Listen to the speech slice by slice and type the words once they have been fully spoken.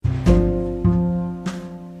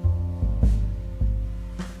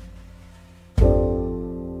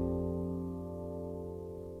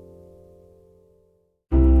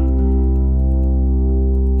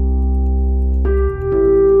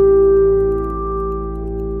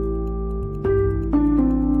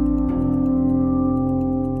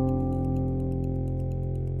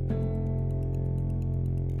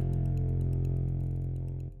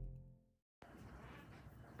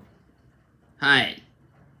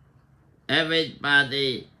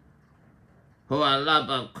Everybody who are loved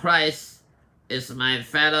of Christ is my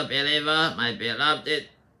fellow believer, my beloved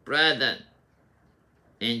brethren.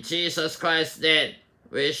 In Jesus Christ's name,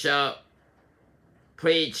 we shall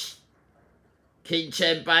preach King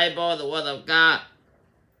James Bible, the Word of God,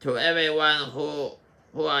 to everyone who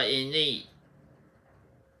are in need.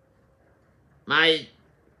 My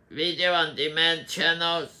video on demand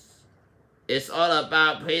channel is all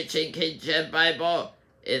about preaching King James Bible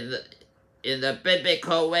in the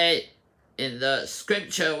biblical way, in the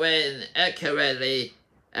scripture way, and accurately,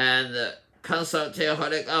 and consulting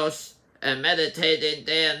Holy Ghost and meditating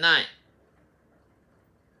day and night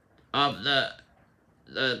of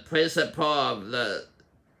the principle of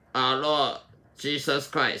our Lord Jesus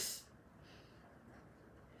Christ.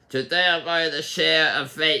 Today I'm going to share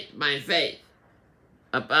my faith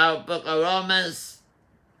about book of Romans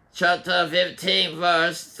chapter 15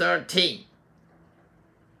 verse 13.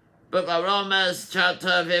 Book of Romans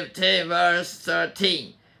chapter 15 verse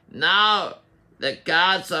 13. Now the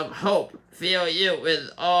God of hope fill you with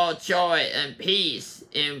all joy and peace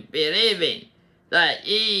in believing, that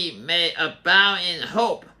ye may abound in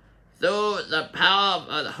hope through the power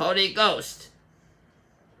of the Holy Ghost.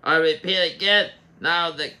 I repeat again,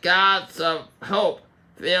 now the God of hope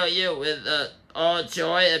fill you with all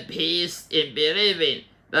joy and peace in believing,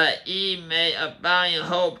 that ye may abound in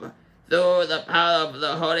hope through the power of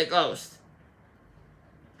the Holy Ghost.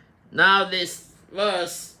 Now this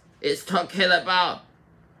verse is talking about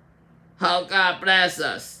how God bless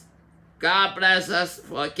us. God bless us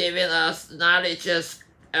for giving us knowledge of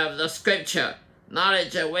the Scripture,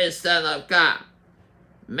 knowledge and wisdom of God.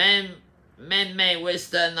 Man-made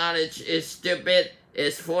wisdom knowledge is stupid,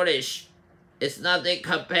 is foolish. It's nothing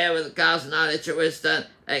compared with God's knowledge and wisdom.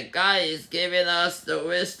 And God is giving us the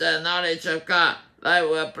wisdom and knowledge of God that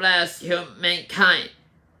will bless mankind.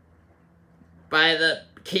 By the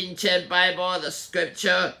King James Bible, the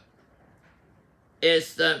Scripture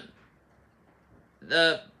is the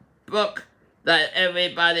book that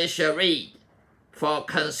everybody should read for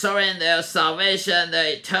concerning their salvation,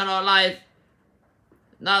 their eternal life,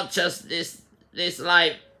 not just this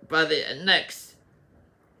life, but the next.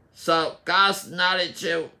 So God's knowledge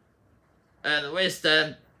and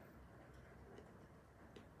wisdom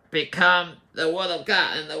become the Word of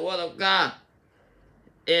God, and the Word of God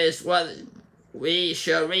is what we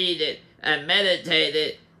should read it and meditate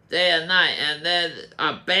it day and night, and then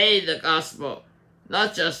obey the gospel.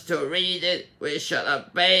 Not just to read it, we should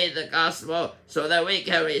obey the gospel so that we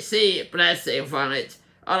can receive blessing from it.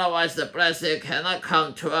 Otherwise, the blessing cannot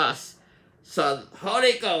come to us. So,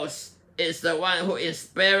 Holy Ghost is the one who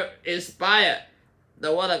inspired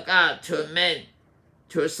the Word of God to men,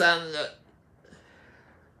 to some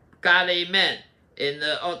godly men in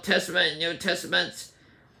the Old Testament and New Testament.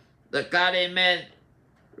 The godly men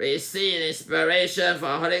receive inspiration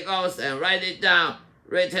from Holy Ghost and written down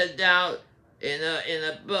in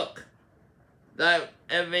a book that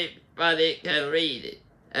everybody can read it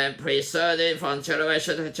and preserve it from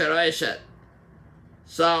generation to generation.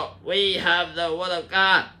 So we have the Word of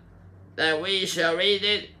God that we shall read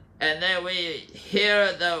it, and then we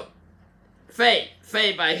hear the faith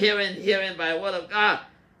by hearing by Word of God.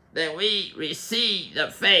 Then we receive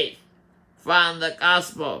the faith from the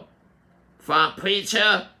gospel, from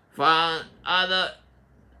preacher, from other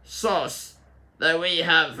source, that we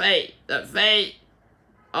have faith. The faith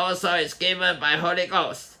also is given by Holy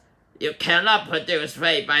Ghost. You cannot produce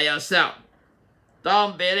faith by yourself.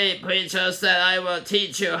 Don't believe preacher said, I will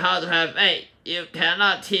teach you how to have faith. You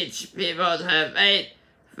cannot teach people to have faith.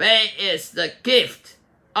 Faith is the gift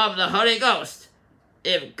of the Holy Ghost.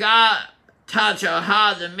 If God touch your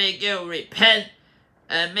heart and make you repent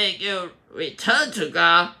and make you return to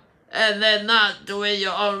God, and then not doing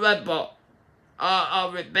your own rebel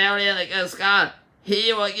or rebellion against God,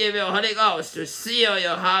 He will give you Holy Ghost to seal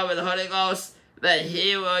your heart with the Holy Ghost. Then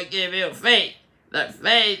He will give you faith. The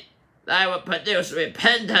faith that will produce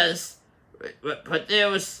repentance, will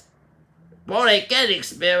produce born-again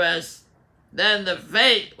experience. Then the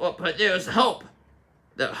faith will produce hope.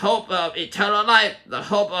 The hope of eternal life, the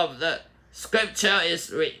hope of the Scripture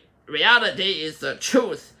is reality, is the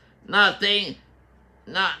truth. Nothing,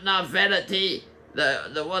 not vanity.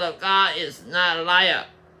 The Word of God is not a liar.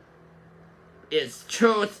 It's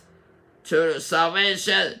truth to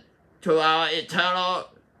salvation, to our eternal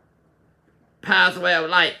pathway of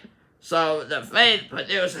life. So the faith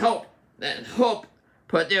produces hope, then hope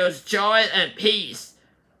produces joy and peace.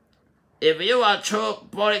 If you are true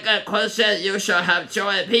born-again Christian, you shall have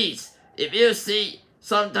joy and peace. If you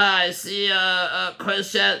sometimes see a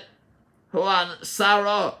Christian who are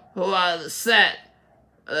sorrow, who are sad,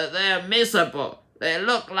 they are miserable. They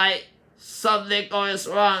look like something goes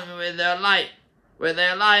wrong with their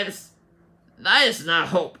lives. That is not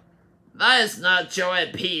hope. That is not joy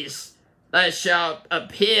and peace that shall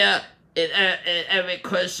appear in every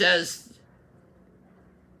Christian's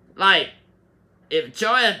life. If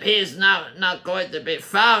joy and peace not going to be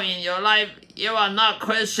found in your life, you are not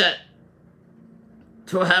Christian.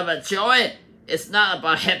 To have a joy is not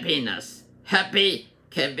about happiness. Happy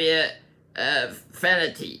can be a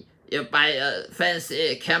vanity. You buy a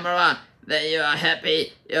fancy camera, then you are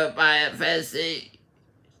happy. You buy a fancy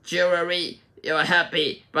jewelry, you are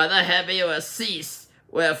happy. But that happy will cease,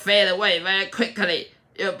 will fade away very quickly.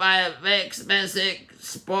 You buy a very expensive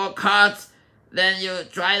sport car, then you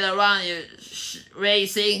drive around, you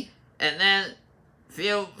racing, and then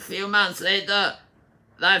few months later,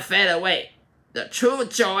 that fade away. The true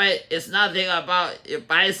joy is nothing about you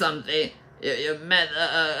buy something, you met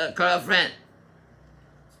a girlfriend.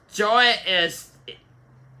 Joy is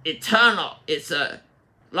eternal. It's a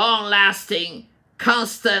long-lasting,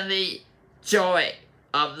 constantly joy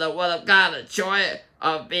of the Word of God, the joy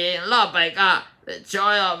of being loved by God, the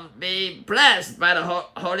joy of being blessed by the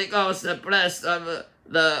Holy Ghost, the blessed of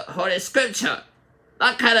the Holy Scripture.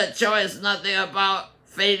 That kind of joy is nothing about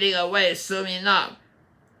fading away soon enough.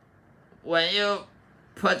 When you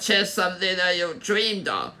purchase something that you dreamed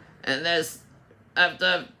of, and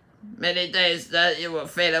after many days that it will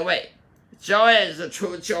fade away. Joy is the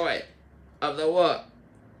true joy of the world.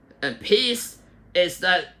 And peace is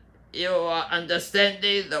that you are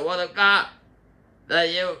understanding the Word of God,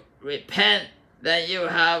 that you repent, that you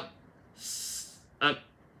have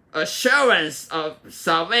assurance of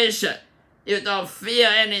salvation. You don't fear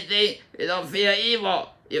anything, you don't fear evil,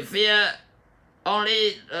 you fear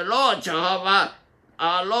only the Lord Jehovah,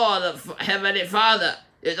 our Lord, the Heavenly Father.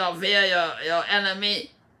 You don't fear your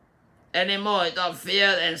enemy anymore. You don't fear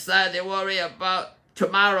anxiety, worry about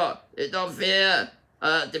tomorrow. You don't fear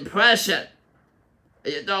depression.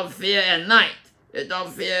 You don't fear at night. You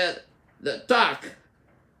don't fear the dark.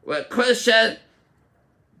 When Christians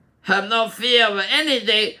have no fear of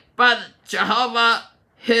anything but Jehovah,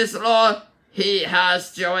 his Lord, he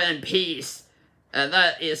has joy and peace. And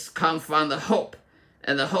that is come from the hope.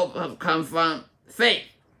 And the hope have come from faith.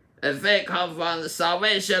 And faith comes from the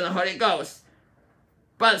salvation of the Holy Ghost.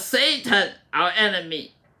 But Satan, our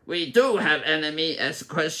enemy, we do have enemy as a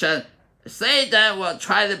Christian. Satan will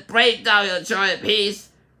try to break down your joy and peace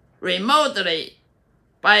remotely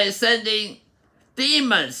by sending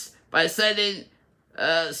demons, by sending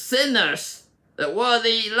sinners, the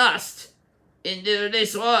worldly lust, into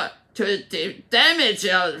this world to damage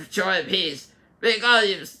your joy and peace. Because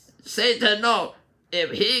if Satan knows,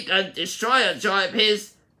 if he can destroy your joy and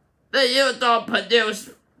peace, then you don't produce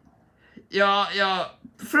your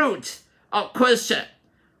fruit of Christian.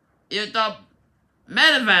 You don't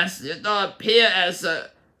manifest, you don't appear as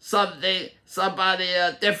somebody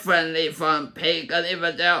differently from pagan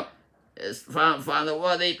infidel, from the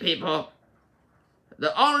worldly people.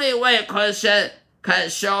 The only way a Christian can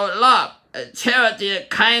show love and charity and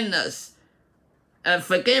kindness and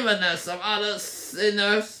forgiveness of other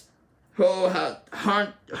sinners who have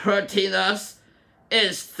hurting us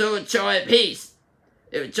is through joy and peace.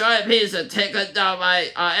 If joy and peace are taken down by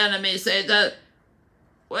our enemy Satan,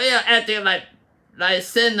 we are acting like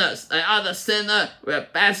sinners, like other sinners. We are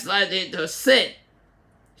backsliding to sin.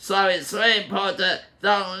 So it's very important,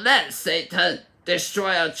 don't let Satan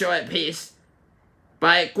destroy our joy and peace.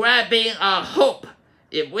 By grabbing our hope,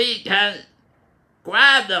 if we can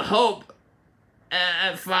grab the hope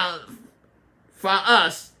from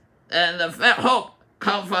us, and the hope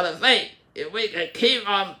comes from the faith. If we can keep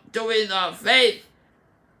on doing our faith,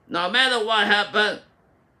 no matter what happens,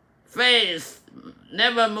 faith is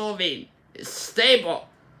never moving, it's stable,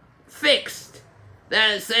 fixed.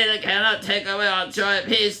 Then Satan cannot take away our joy and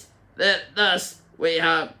peace. Thus, we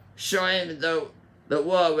have shown the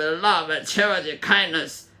world with love and charity and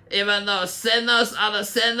kindness. Even though other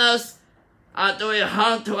sinners, are doing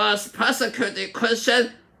harm to us, persecuting Christians,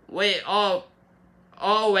 we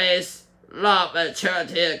always love and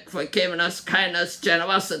charity, forgiveness, kindness,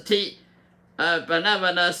 generosity,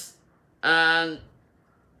 benevolence, and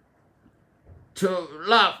to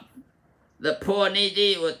love the poor,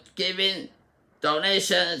 needy with giving,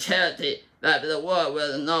 donation, and charity, that the world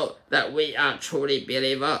will know that we are truly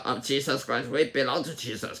believers of Jesus Christ. We belong to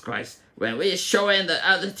Jesus Christ. When we showing the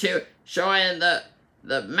attitude, showing the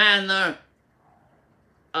manner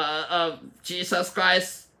of Jesus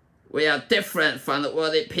Christ, we are different from the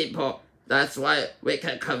worldly people. That's why we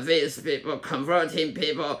can convince people, converting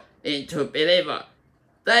people into believer.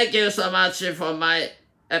 Thank you so much for my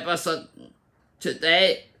episode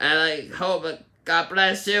today, and I hope God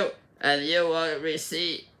bless you and you will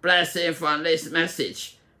receive blessing from this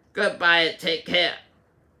message. Goodbye, take care.